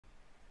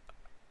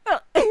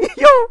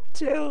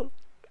chill.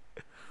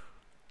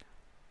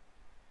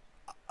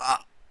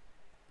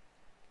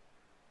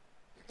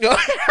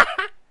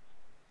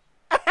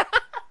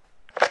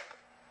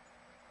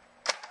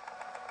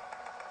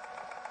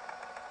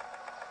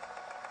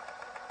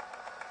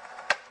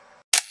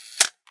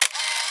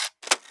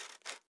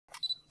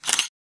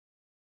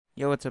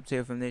 Yo, what's up,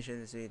 TFM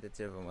Nation? This is the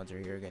TFM Hunter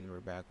here again.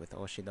 We're back with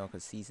Oshi No Ko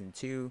Season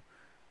 2.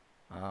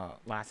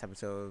 Last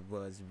episode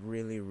was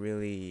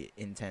really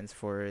intense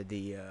for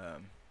the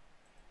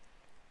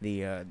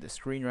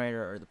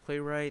screenwriter or the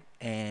playwright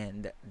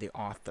and the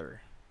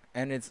author.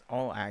 And it's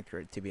all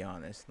accurate, to be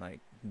honest. Like,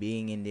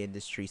 being in the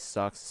industry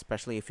sucks,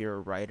 especially if you're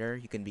a writer.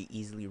 You can be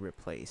easily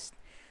replaced.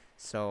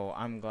 So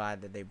I'm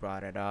glad that they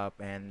brought it up,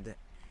 and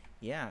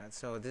yeah,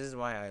 so this is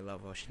why I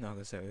love Oshi No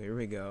Ko. So here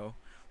we go.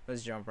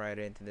 Let's jump right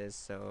into this.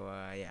 So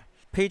yeah,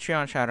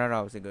 Patreon shout out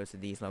obviously goes to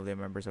these lovely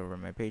members over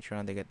my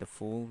Patreon. They get the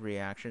full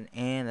reaction,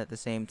 and at the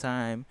same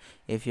time,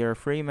 if you're a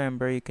free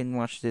member, you can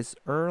watch this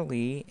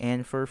early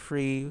and for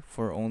free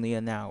for only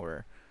an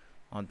hour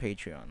on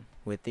Patreon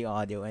with the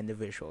audio and the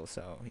visual.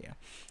 So yeah,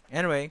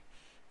 anyway,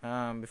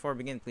 before we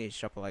begin, please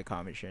drop a like,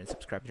 comment, share, and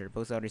subscribe to the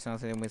post audio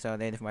sounds and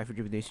without any of my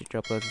future videos to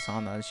upload this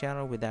on the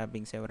channel. With that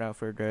being said, without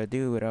further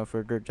ado, without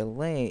further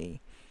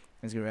delay,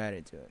 let's get right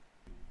into it.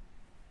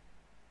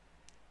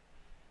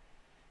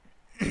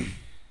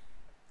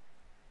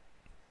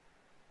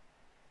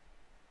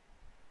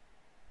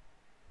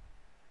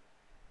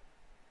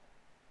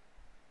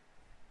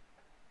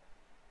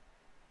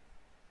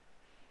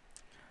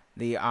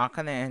 The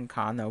Akane and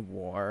Kana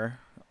war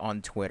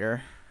on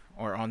Twitter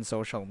or on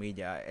social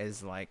media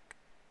is like,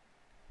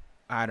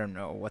 I don't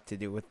know what to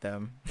do with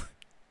them.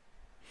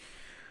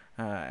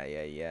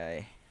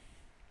 Yeah.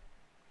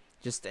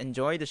 Just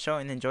enjoy the show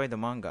and enjoy the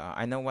manga.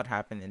 I know what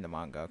happened in the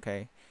manga,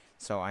 okay?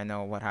 So I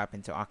know what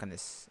happened to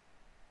Akane's.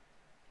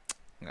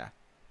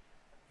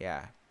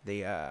 Yeah.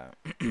 The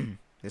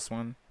this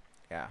one,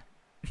 yeah.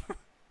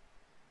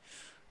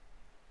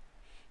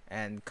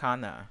 And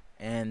Kana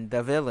and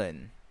the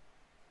villain.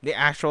 The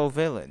actual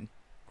villain.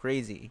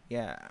 Crazy,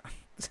 yeah.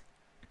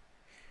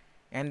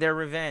 And their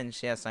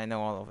revenge. Yes, I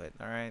know all of it,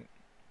 alright?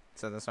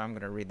 So that's why I'm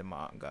gonna read the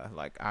manga,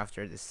 like,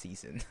 after this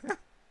season.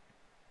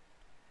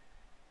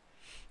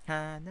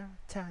 あな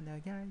たの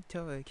やり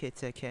と受け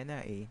付け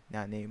ない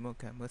何も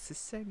かも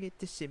捧げ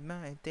てし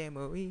まえて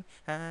もいい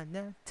あ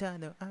なた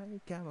の愛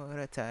がも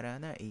ら足ら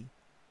ない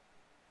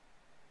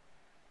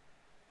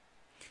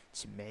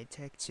致命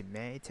的致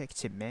命的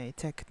致命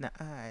的な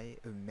愛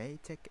運命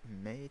的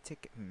運命的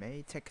運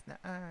命的な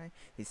愛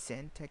非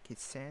戦的非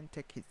戦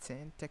的非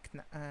戦的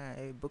な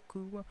愛僕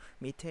を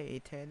見て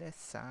いてね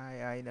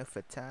最愛のフ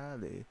ァタ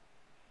ル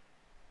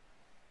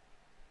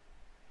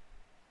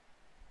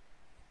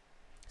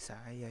最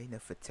愛の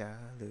ファタ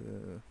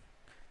ル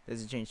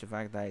doesn't change the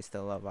fact that I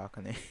still love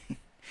Akane.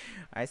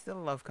 I still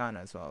love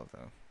Kana as well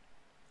though.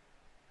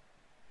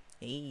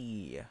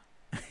 Hey.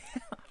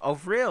 Oh,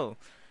 for real?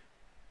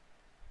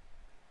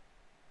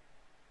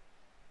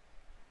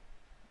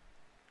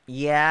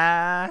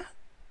 Yeah,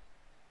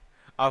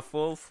 a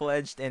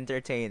full-fledged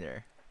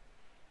entertainer.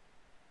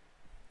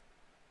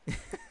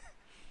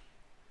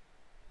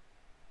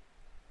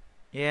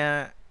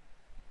 Yeah.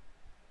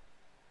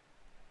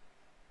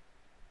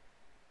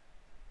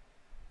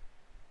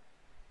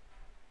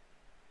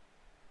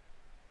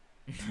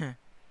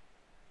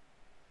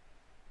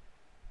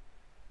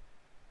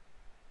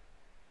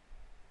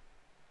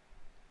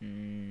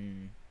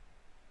 mm.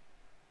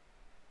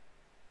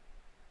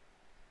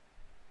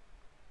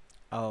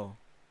 Oh.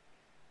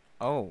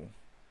 Oh.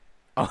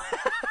 Oh.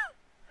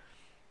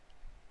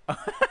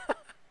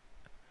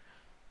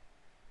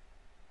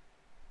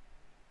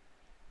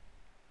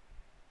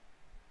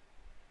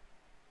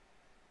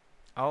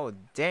 Oh,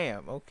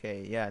 damn.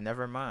 Okay. Yeah,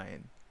 never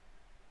mind.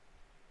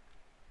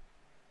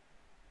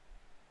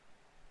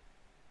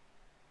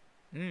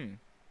 Hmm.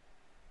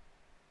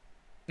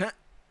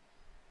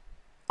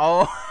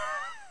 Oh.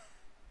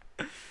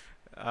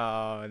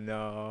 Oh,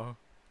 no.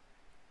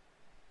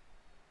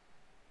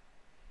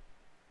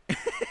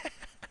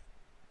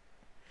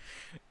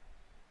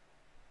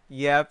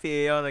 Yeah,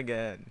 Pion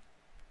again.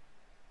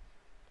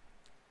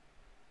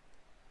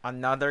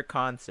 Another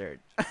concert.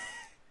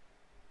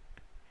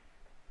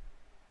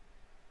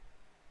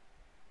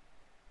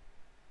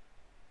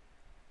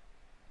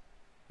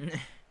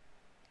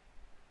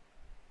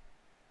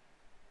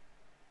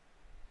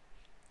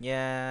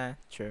 Yeah,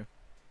 true.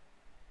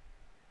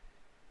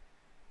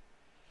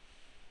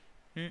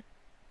 Mm.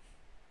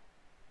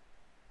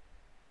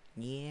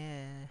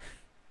 Yeah.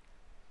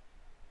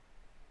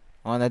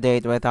 On a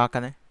date with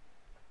Akane?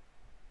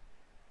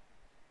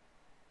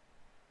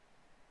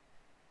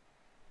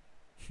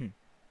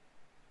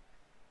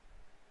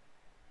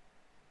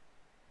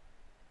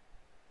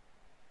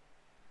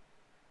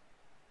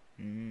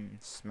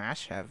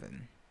 Smash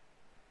Heaven.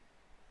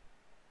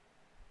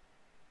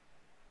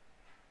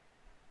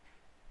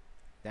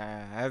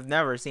 I've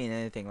never seen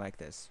anything like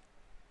this.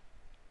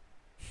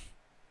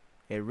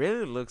 It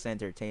really looks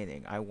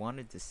entertaining. I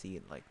wanted to see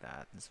it like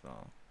that as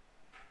well.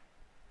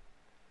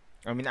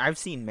 I mean, I've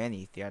seen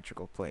many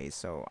theatrical plays,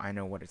 so I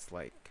know what it's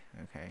like.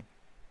 Okay,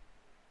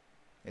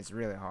 it's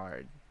really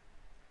hard.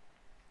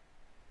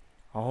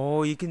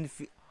 Oh, you can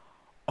feel.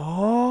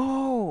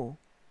 Oh,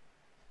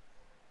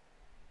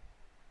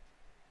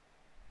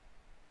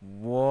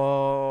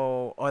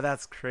 whoa! Oh,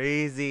 that's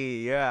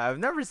crazy. Yeah, I've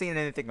never seen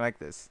anything like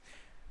this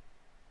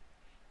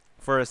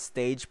for a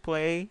stage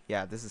play.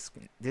 Yeah, this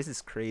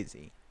is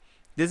crazy.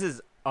 This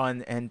is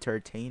an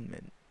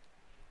entertainment.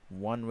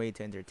 One way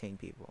to entertain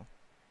people.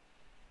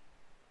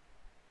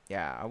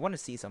 Yeah, I want to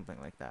see something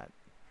like that.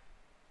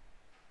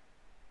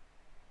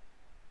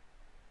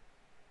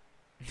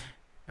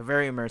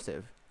 Very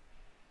immersive.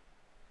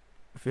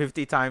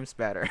 50 times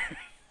better.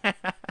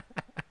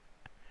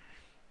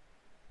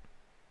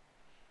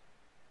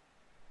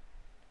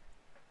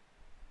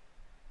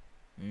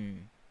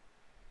 Mm.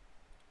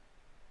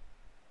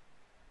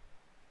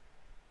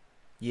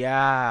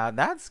 Yeah,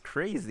 that's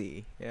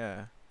crazy.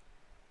 Yeah.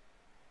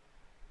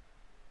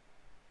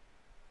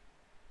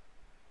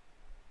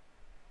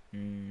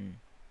 Mm.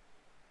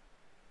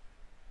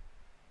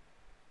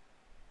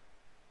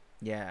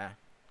 Yeah.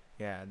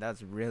 Yeah,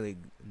 that's really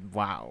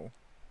wow.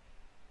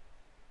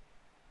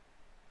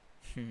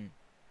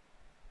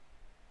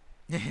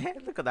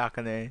 Look at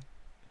Akane.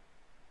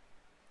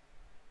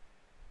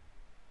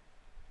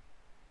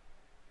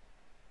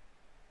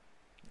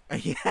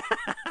 Yeah.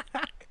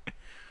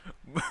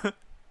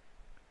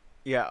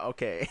 Yeah,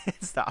 okay.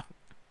 Stop.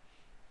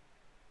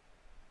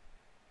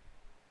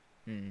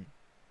 Mm.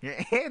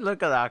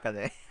 Look at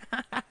Akane.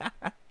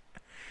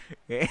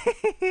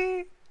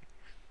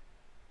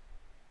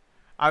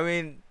 I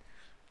mean,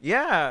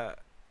 yeah,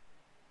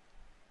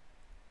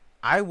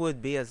 I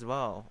would be as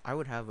well. I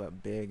would have a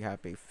big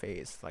happy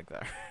face like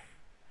that.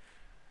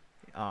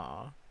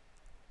 Aw.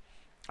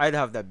 I'd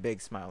have that big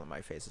smile on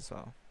my face as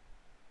well.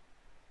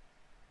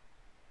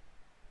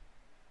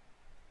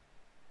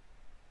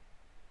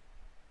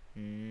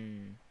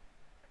 Mm.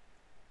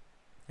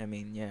 I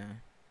mean, yeah.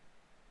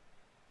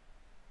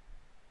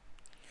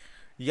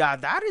 Yeah,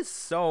 that is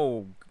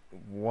so.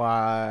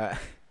 What?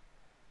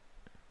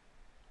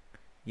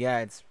 Yeah,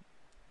 it's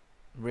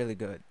really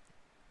good.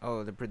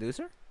 Oh, the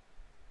producer?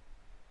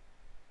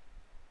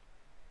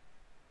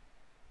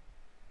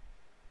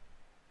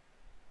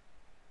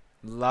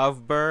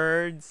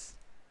 Lovebirds.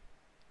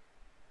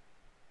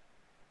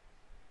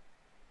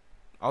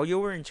 Oh, you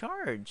were in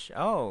charge.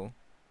 Oh.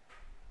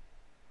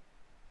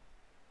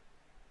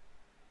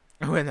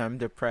 When I'm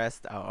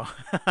depressed. Oh.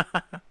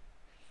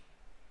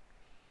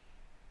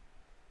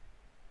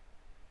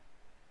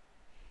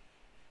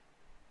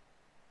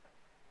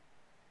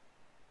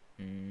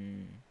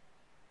 Mm.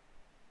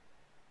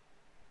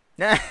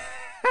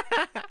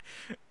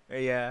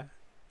 Yeah.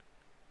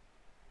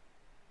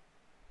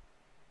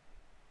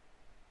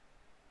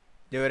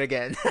 Do it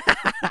again.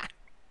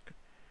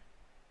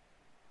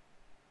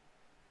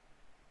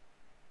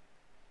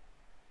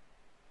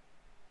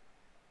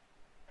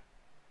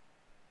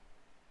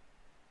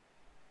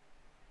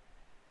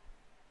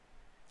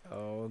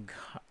 Oh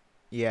god.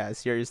 Yeah,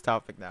 serious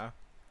topic now.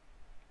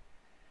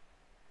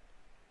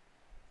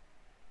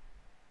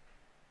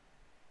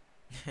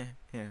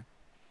 Yeah.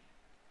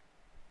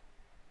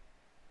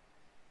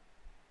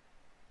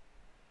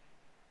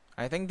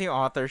 I think the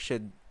author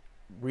should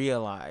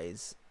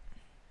realize.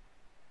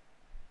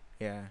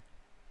 Yeah.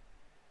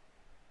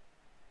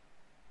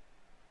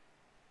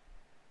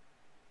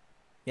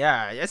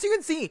 Yeah, as you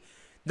can see,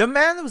 the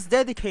man was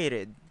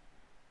dedicated.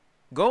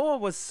 Goa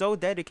was so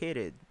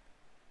dedicated.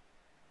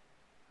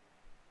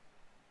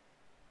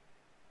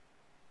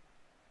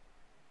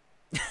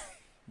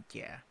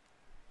 Yeah.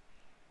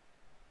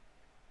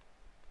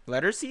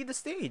 Let her see the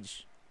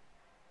stage.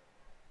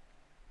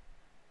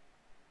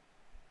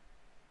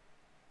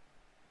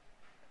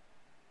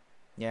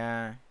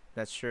 Yeah,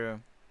 that's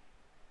true.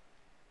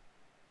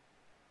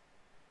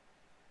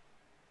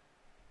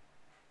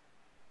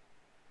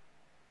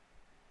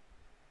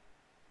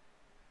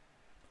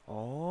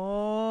 Oh.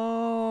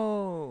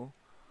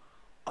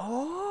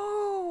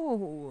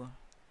 Oh.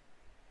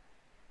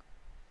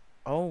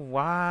 Oh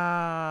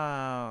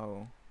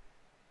wow.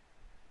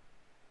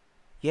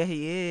 Yeah,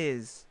 he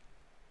is.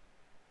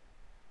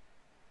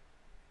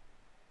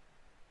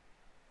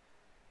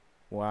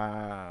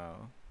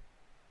 Wow.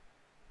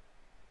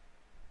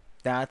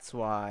 That's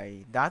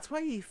why. That's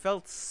why he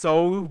felt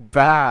so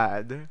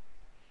bad.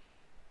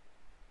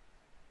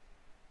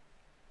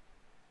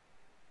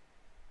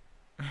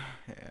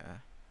 Yeah.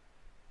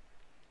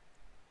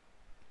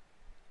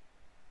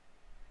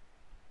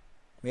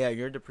 Yeah,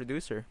 you're the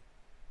producer.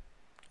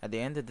 At the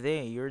end of the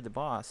day, you're the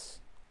boss.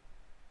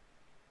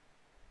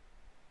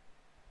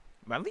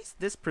 But at least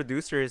this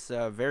producer is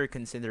very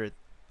considerate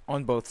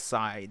on both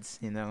sides,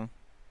 you know?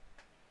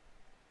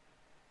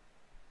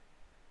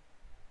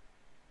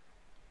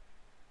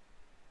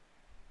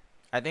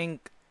 I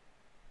think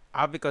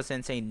Abiko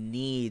Sensei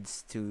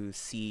needs to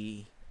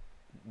see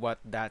what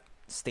that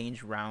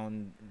stage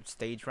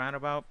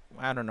roundabout.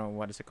 I don't know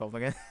what is it called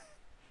again.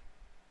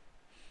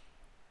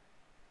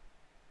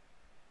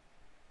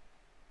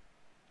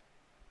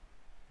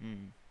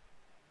 Hmm.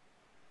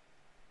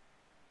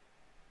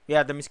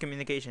 Yeah, the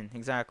miscommunication.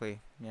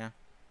 Exactly. Yeah.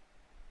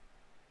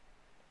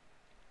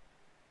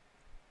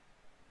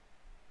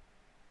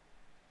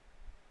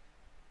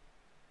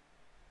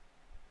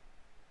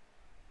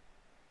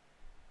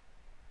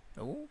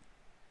 Oh.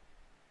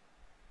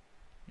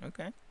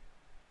 Okay.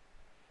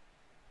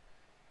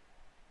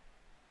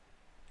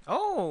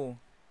 Oh.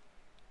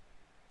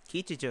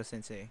 Kichijo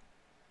Sensei.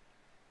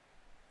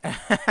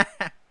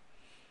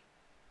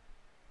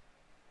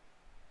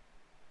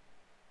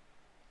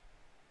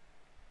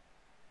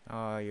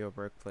 Oh, your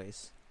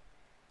workplace.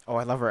 Oh,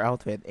 I love her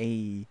outfit.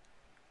 Hey.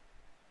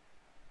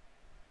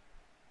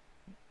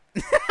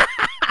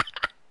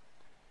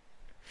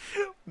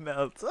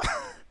 Melt.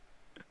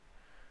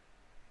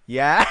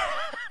 Yeah.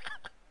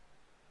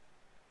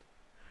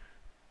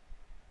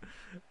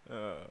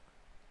 uh,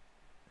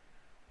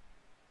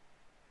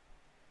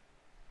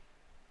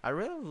 I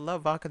really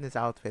love Akane's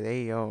outfit.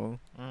 Hey, yo.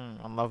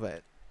 I love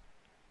it.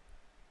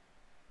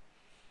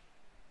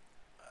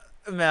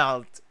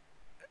 Melt.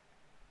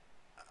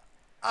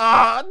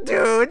 Oh,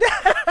 dude.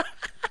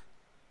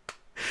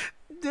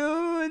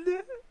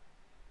 Dude.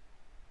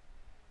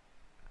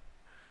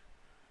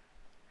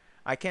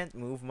 I can't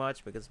move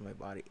much because my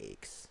body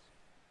aches.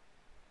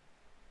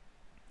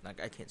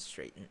 Like, I can't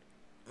straighten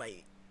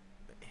my.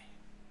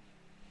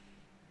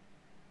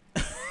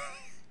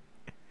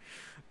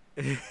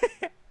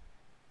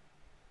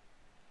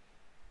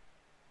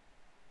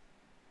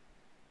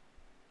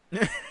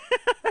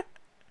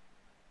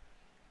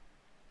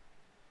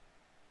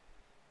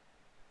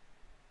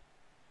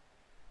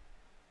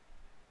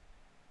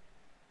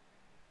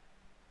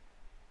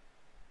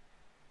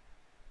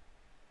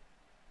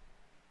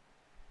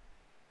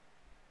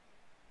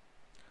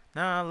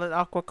 Nah, let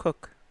Aqua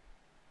cook.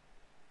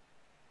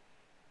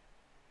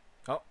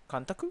 Oh,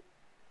 Kantaku?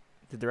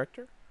 The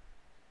director?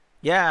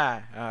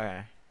 Yeah.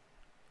 Okay.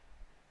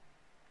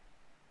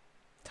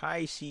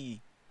 Taishi.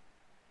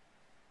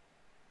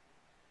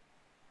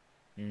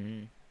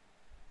 Mm-hmm.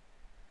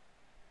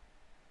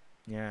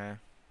 Yeah.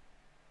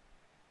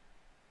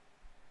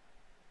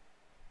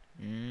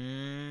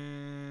 Mm.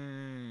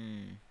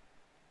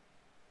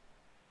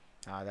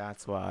 Ah,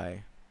 that's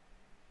why.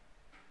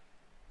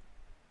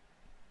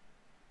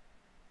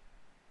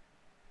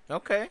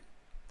 Okay.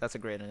 That's a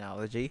great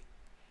analogy.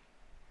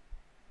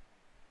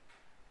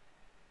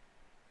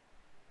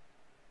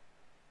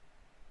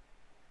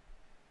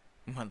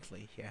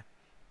 Monthly, yeah.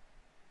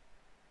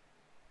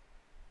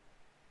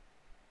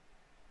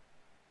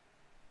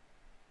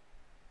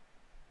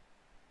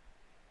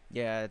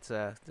 Yeah, it's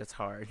that's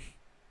hard.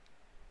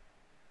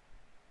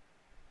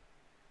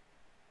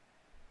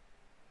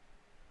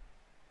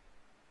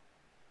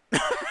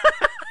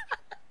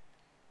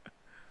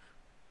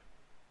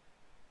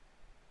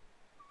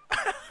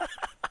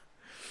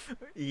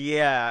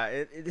 Yeah,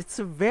 it's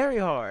very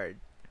hard.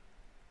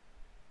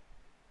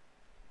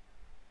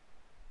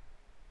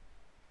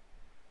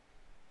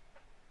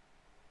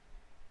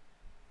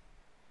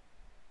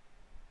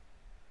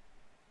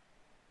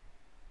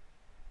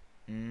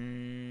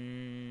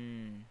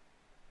 Mm.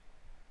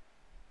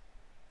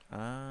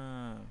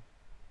 Ah.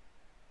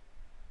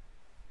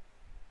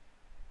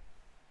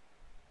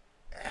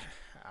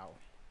 Ow.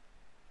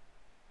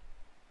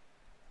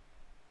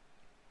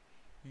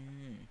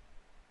 Mm.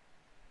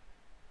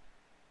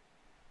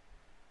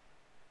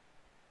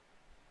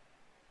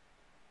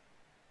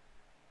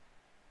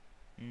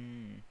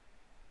 Mm.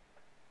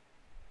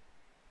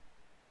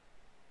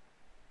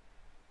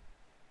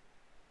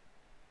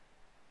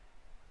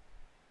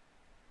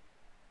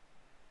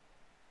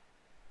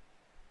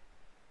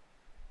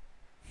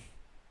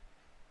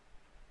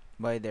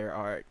 By their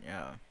art,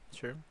 yeah.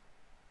 Sure.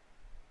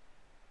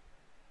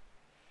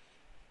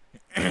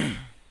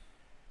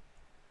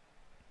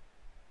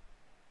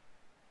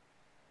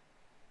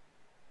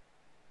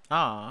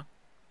 Ah.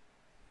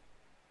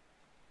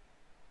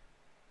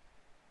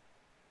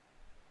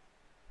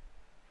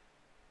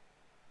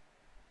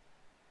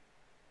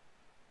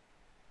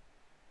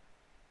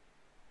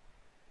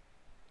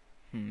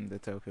 The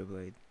Tokyo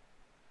Blade.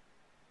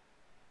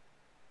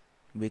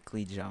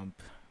 Weekly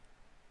jump.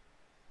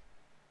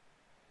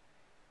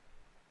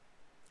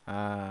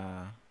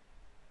 Ah.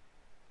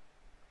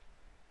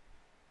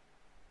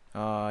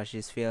 Oh,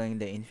 she's feeling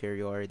the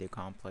inferiority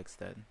complex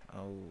then.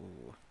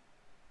 Oh.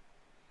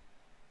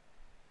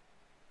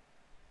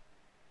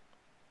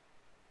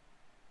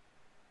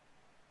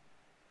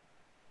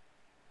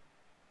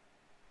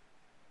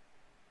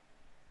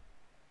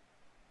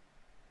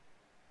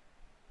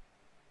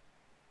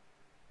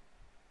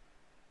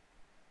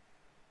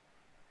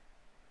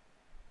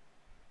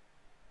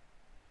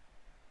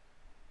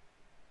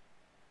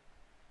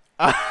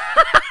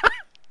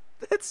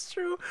 That's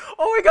true.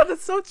 Oh my god,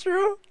 that's so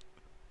true.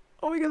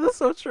 Oh my god, that's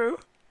so true.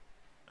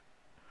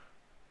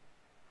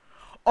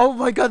 Oh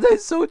my god, that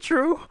is so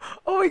true.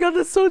 Oh my god,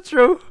 that's so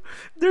true.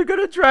 They're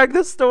gonna drag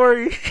the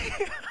story.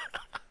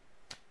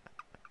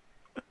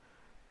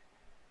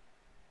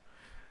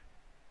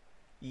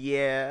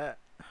 Yeah.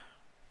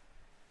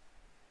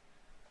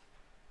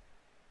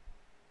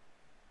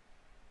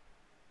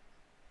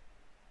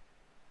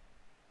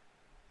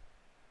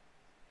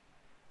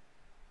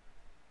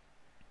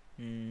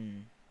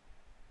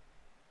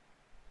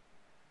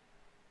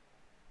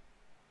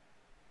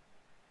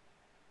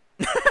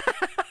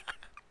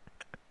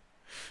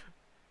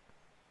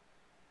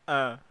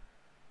 uh,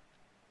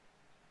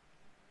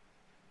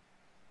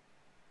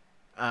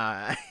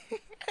 uh,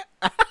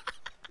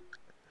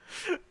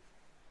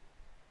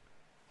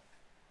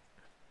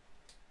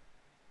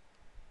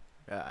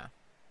 yeah.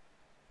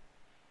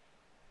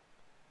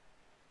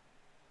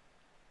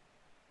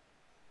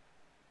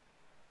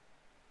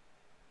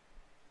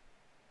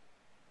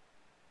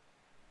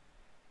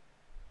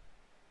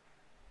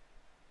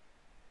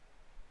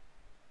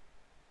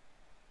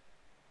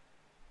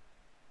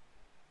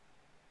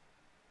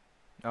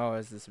 Oh,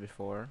 is this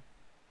before?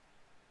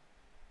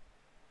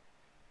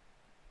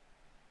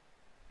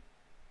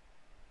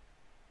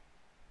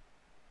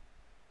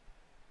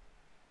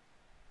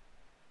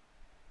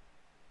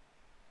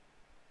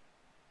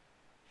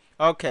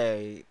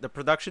 Okay, the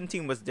production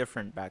team was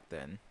different back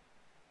then.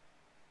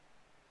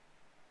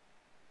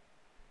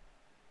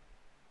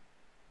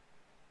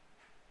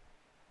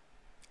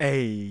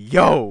 Hey,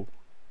 yo!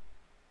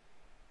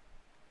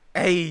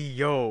 Hey,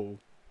 yo!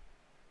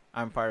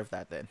 I'm part of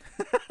that then.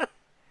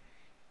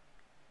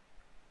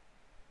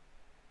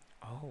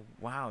 Oh,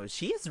 wow.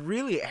 She is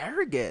really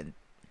arrogant.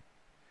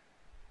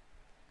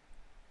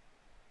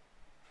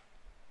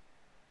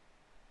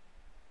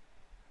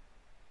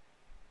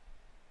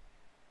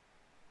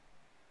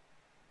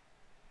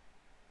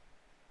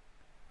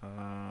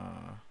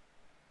 Uh,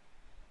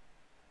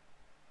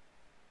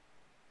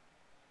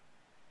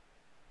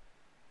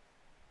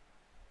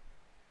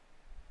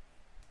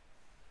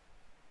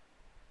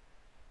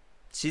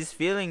 she's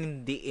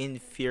feeling the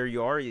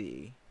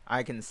inferiority.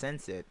 I can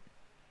sense it.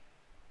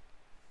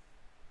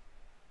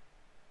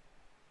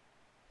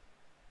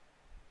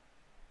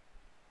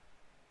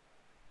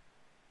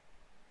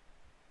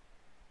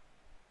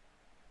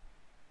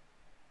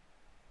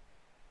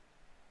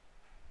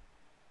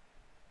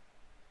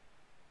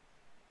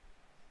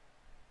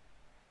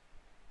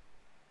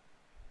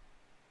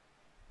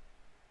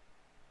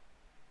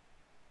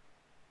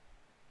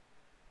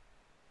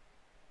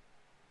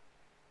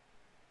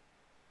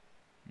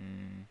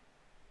 Mm.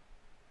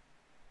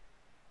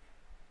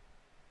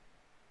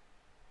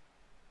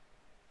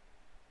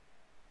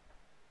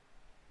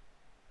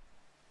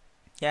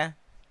 Yeah,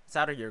 it's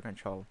out of your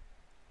control.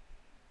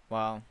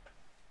 Well,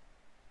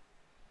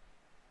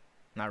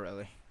 not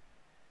really.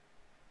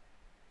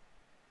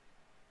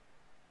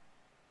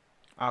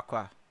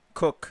 Aqua,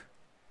 cook.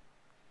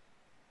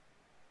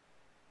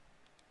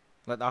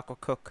 Let Aqua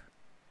cook.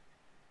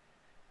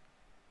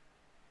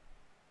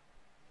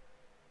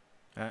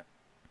 Uh,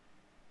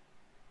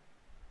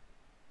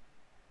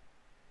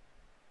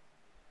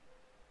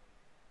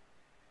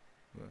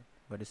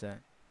 what is that?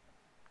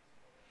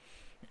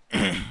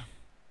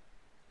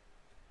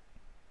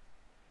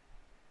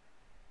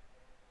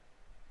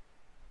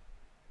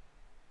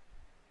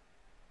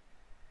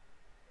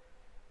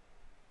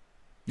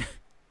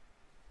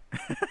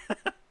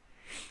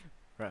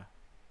 Bruh.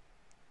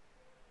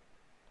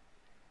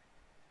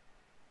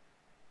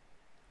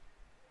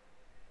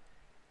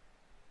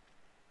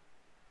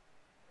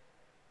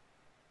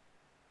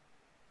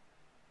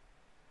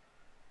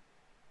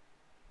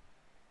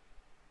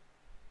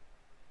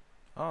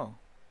 Oh.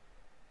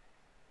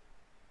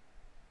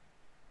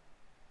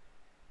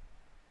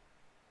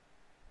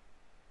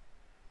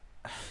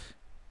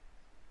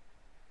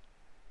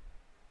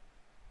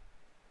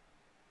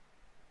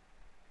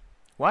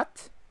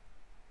 What?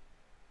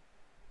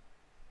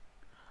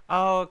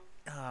 Oh.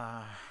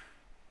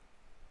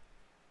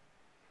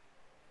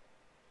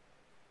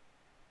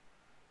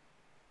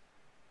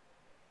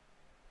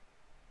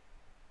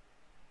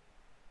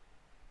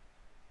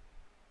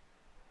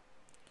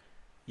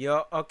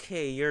 Yo,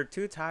 okay, you're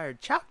too tired.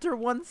 Chapter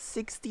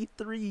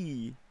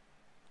 163.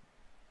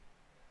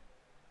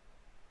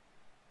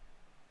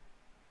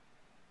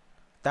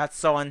 That's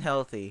so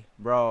unhealthy.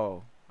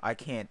 Bro, I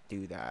can't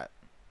do that.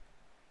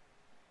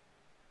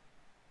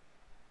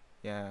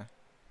 Yeah.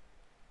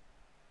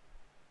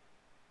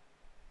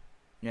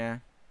 Yeah.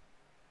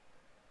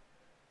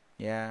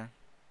 Yeah.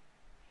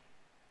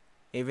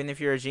 Even if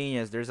you're a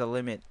genius, there's a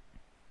limit.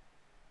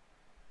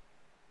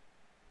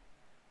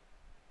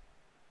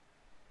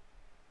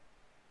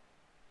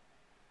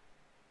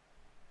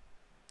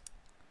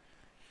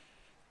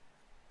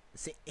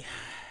 See.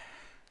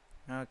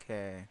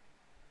 Okay.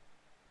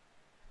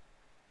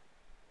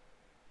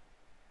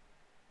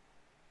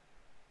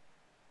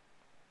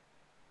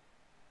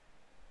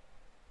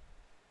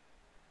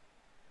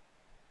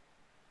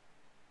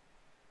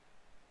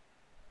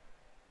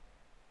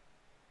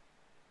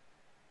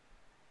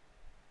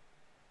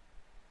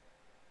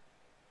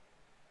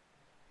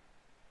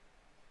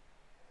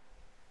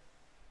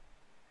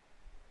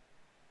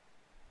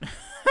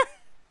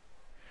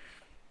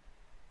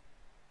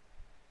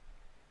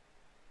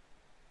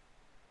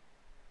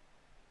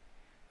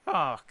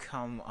 Oh,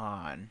 come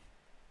on.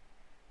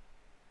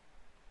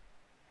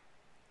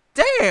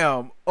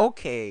 Damn.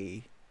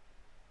 Okay.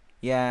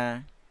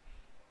 Yeah.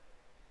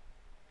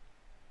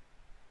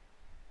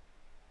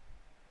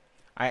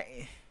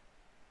 I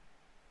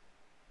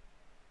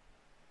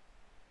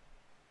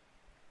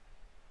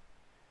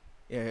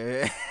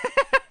yeah.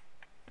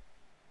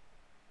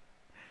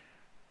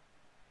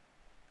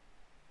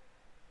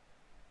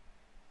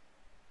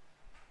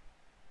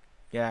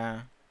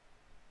 Yeah,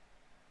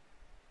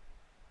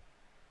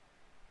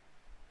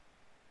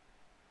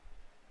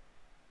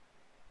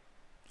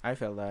 I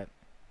feel that.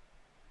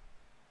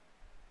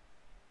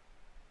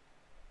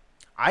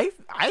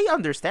 I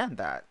understand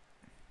that.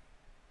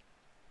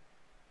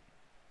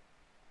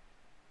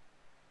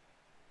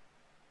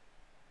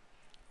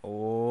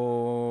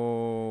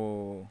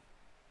 Oh.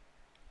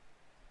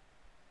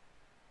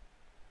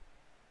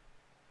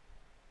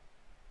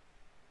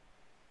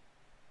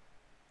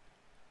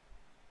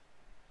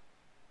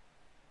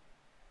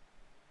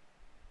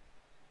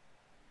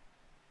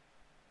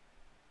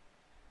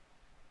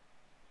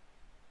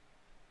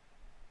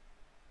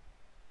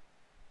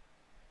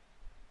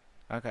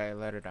 Okay,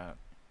 let it out.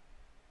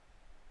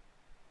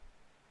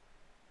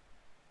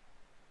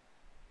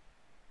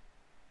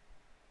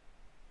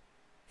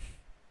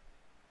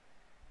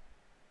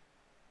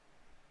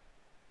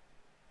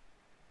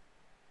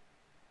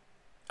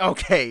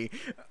 Okay.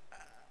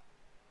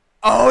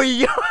 Oh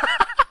yeah.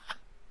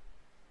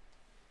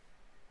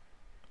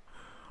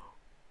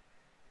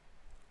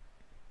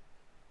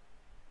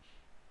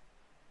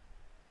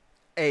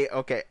 Hey,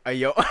 okay.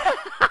 Yo.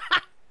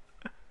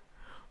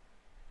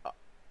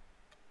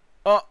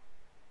 Oh.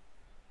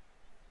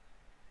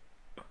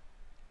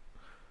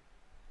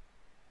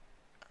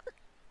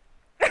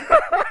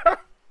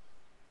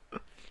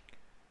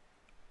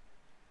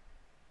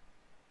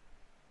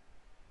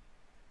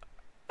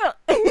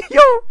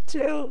 Yo,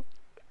 chill.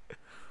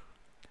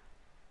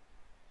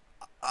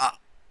 Uh,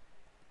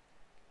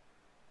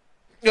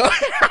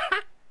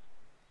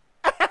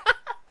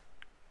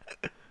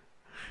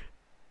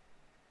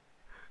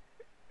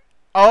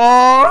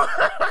 oh.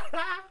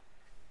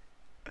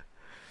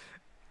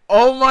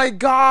 Oh my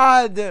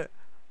god.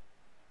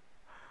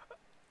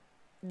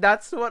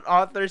 That's what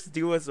authors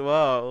do as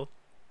well.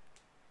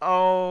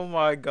 Oh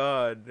my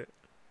god.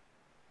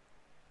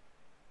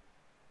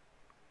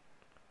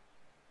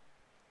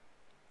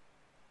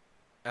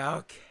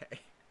 Okay.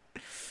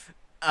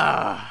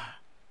 Ah.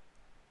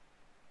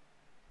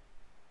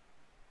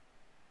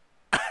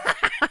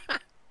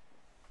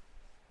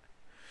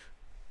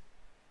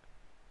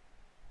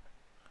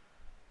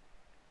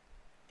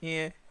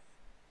 Yeah.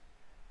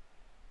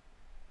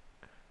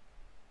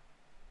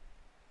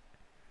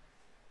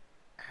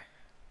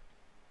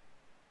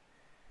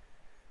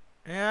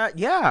 Yeah,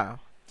 yeah.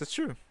 That's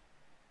true.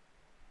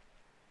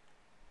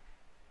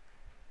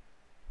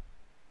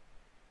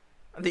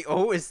 The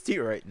OST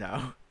right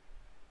now.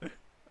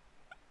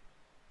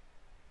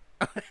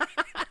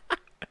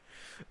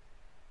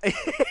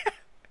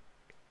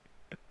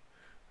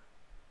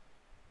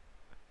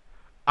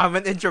 I'm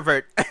an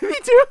introvert. Me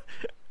too.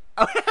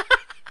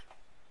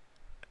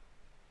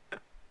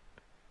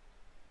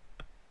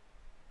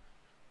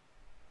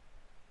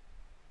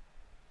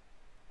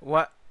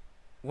 What?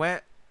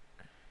 When?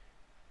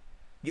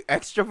 You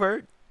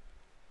extrovert?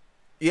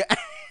 Yeah.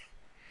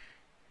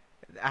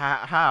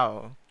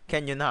 How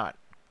can you not?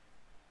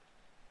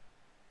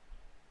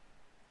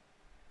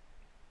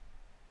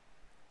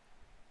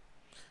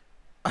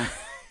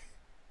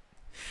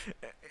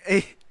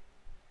 Eh,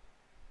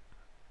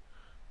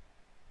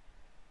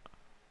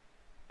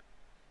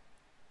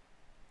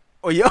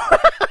 oh yo,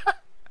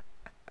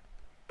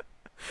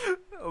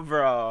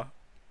 bro.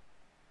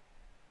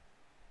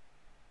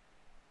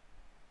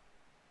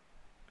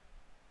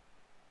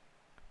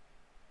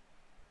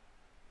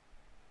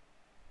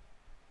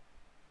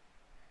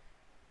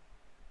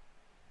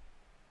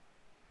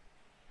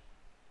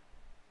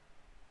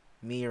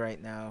 Me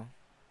right now.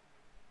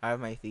 I have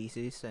my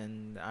thesis,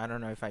 and I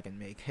don't know if I can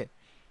make it.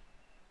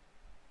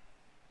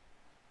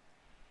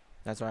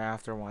 That's why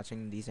after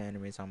watching these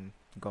animes, I'm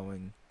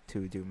going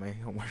to do my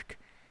homework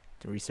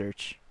to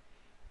research.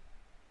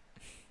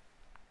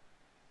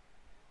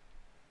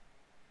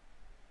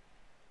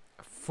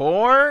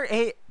 4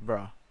 8,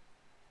 bro.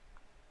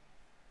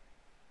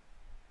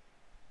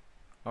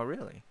 Oh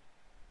really?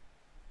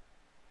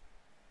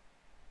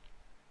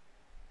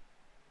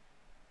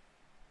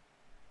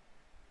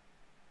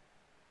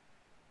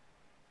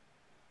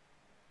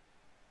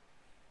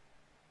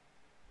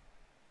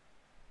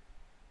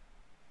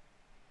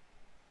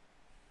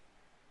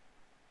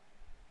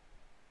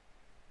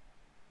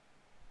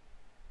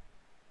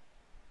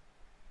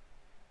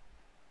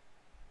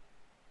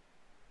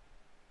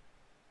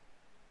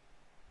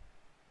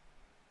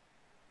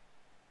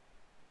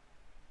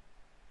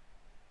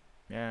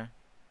 Yeah.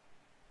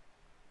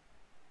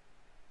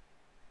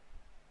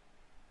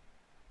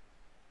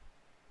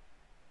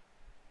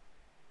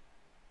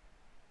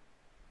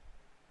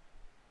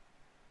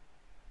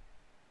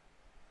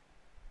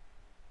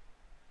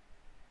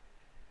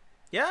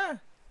 Yeah.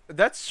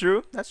 That's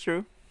true. That's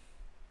true.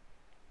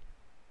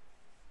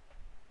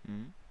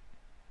 Mm.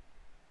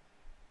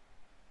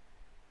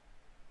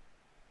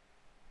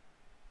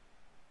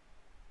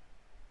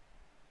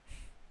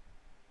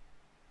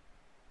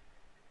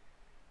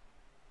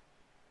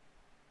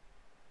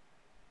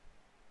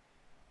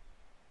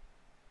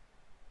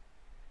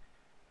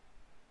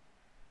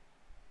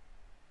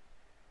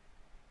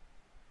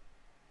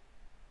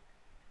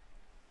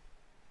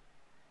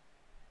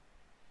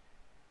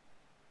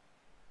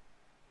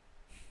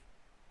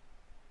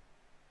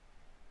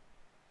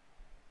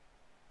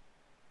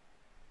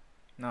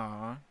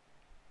 Aw.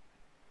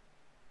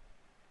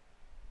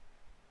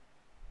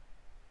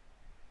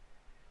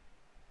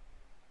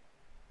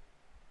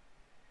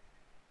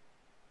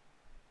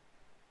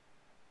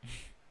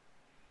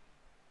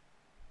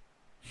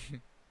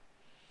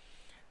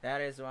 That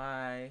is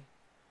why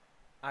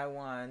I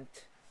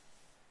want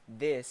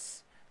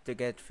this to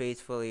get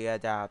faithfully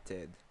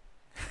adapted.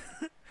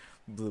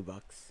 Blue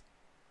Box.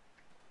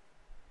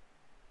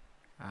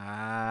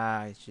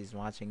 Ah, she's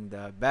watching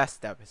the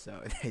best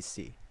episode. I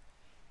see.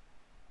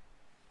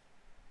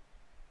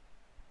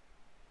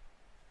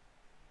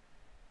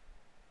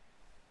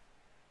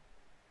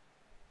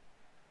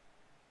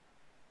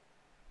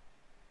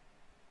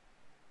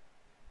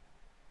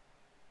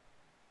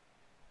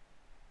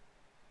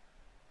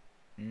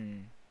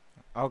 Mm.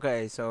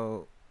 Okay,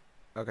 so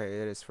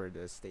okay, it is for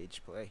the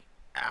stage play.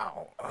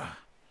 Ow.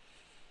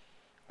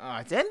 Oh,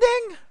 it's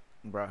ending,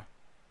 bruh.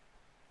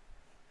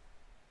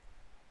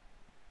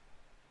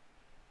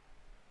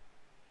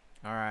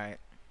 All right,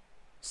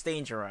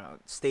 stage around,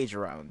 stage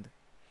around.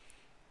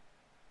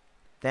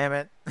 Damn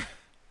it.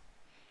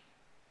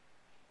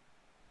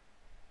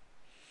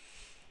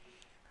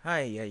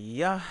 Hi, yeah,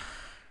 yeah.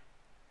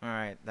 All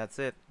right, that's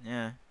it.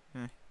 Yeah.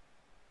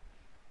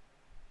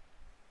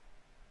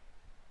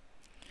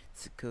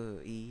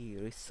 作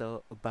り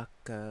そうばっ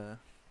か.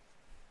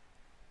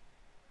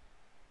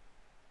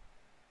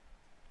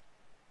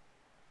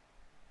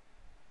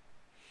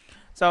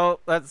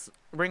 So let's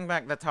bring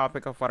back the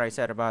topic of what I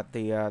said about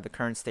the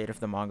current state of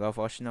the manga of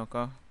Oshi No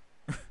Ko.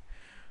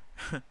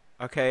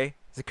 Okay,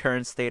 the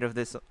current state of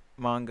this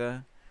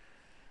manga.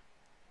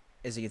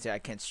 As you can see, I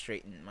can't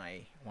straighten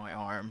my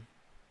arm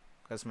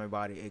because my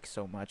body aches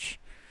so much.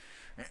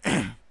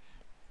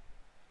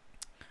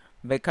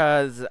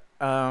 Because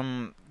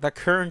the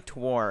current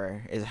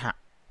war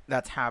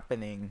that's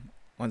happening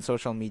on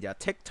social media,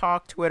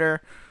 TikTok,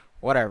 Twitter,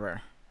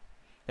 whatever.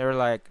 They're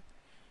like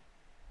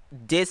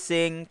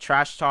dissing,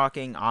 trash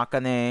talking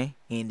Akane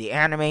in the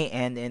anime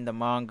and in the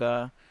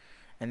manga,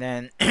 and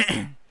then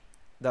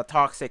the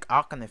toxic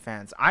Akane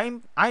fans.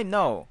 I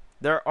know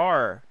there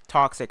are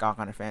toxic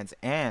Akane fans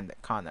and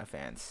Kana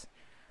fans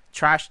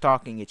trash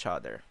talking each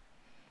other.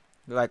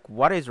 Like,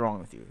 what is wrong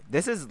with you?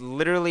 This is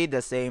literally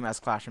the same as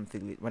Clash of the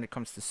Elite when it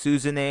comes to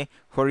Suzune,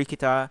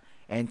 Horikita,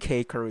 and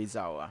Kei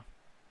Kurizawa.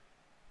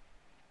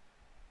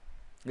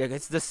 Like,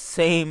 it's the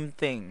same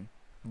thing.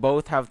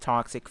 Both have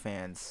toxic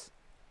fans.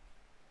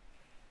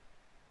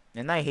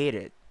 And I hate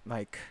it.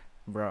 Like,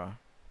 bruh.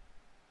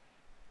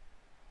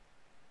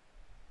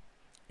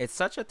 It's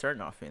such a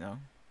turnoff, you know,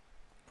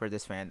 for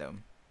this fandom.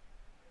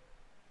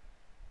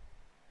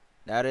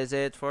 That is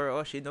it for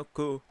Oshi No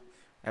Ko,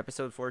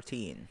 episode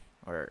 14.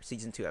 Or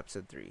season 2,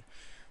 episode 3.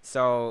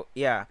 So,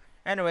 yeah.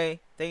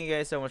 Anyway, thank you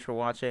guys so much for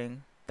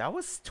watching. That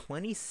was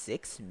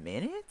 26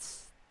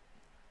 minutes?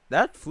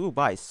 That flew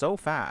by so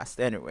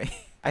fast. Anyway,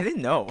 I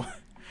didn't know.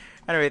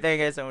 Anyway, thank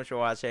you guys so much for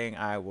watching.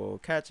 I will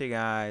catch you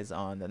guys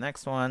on the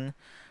next one.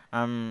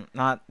 I'm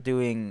not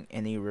doing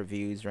any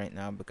reviews right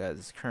now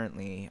because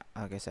currently,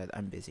 like I said,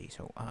 I'm busy.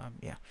 So,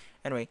 yeah.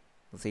 Anyway,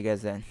 we'll see you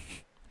guys then.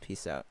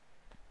 Peace out.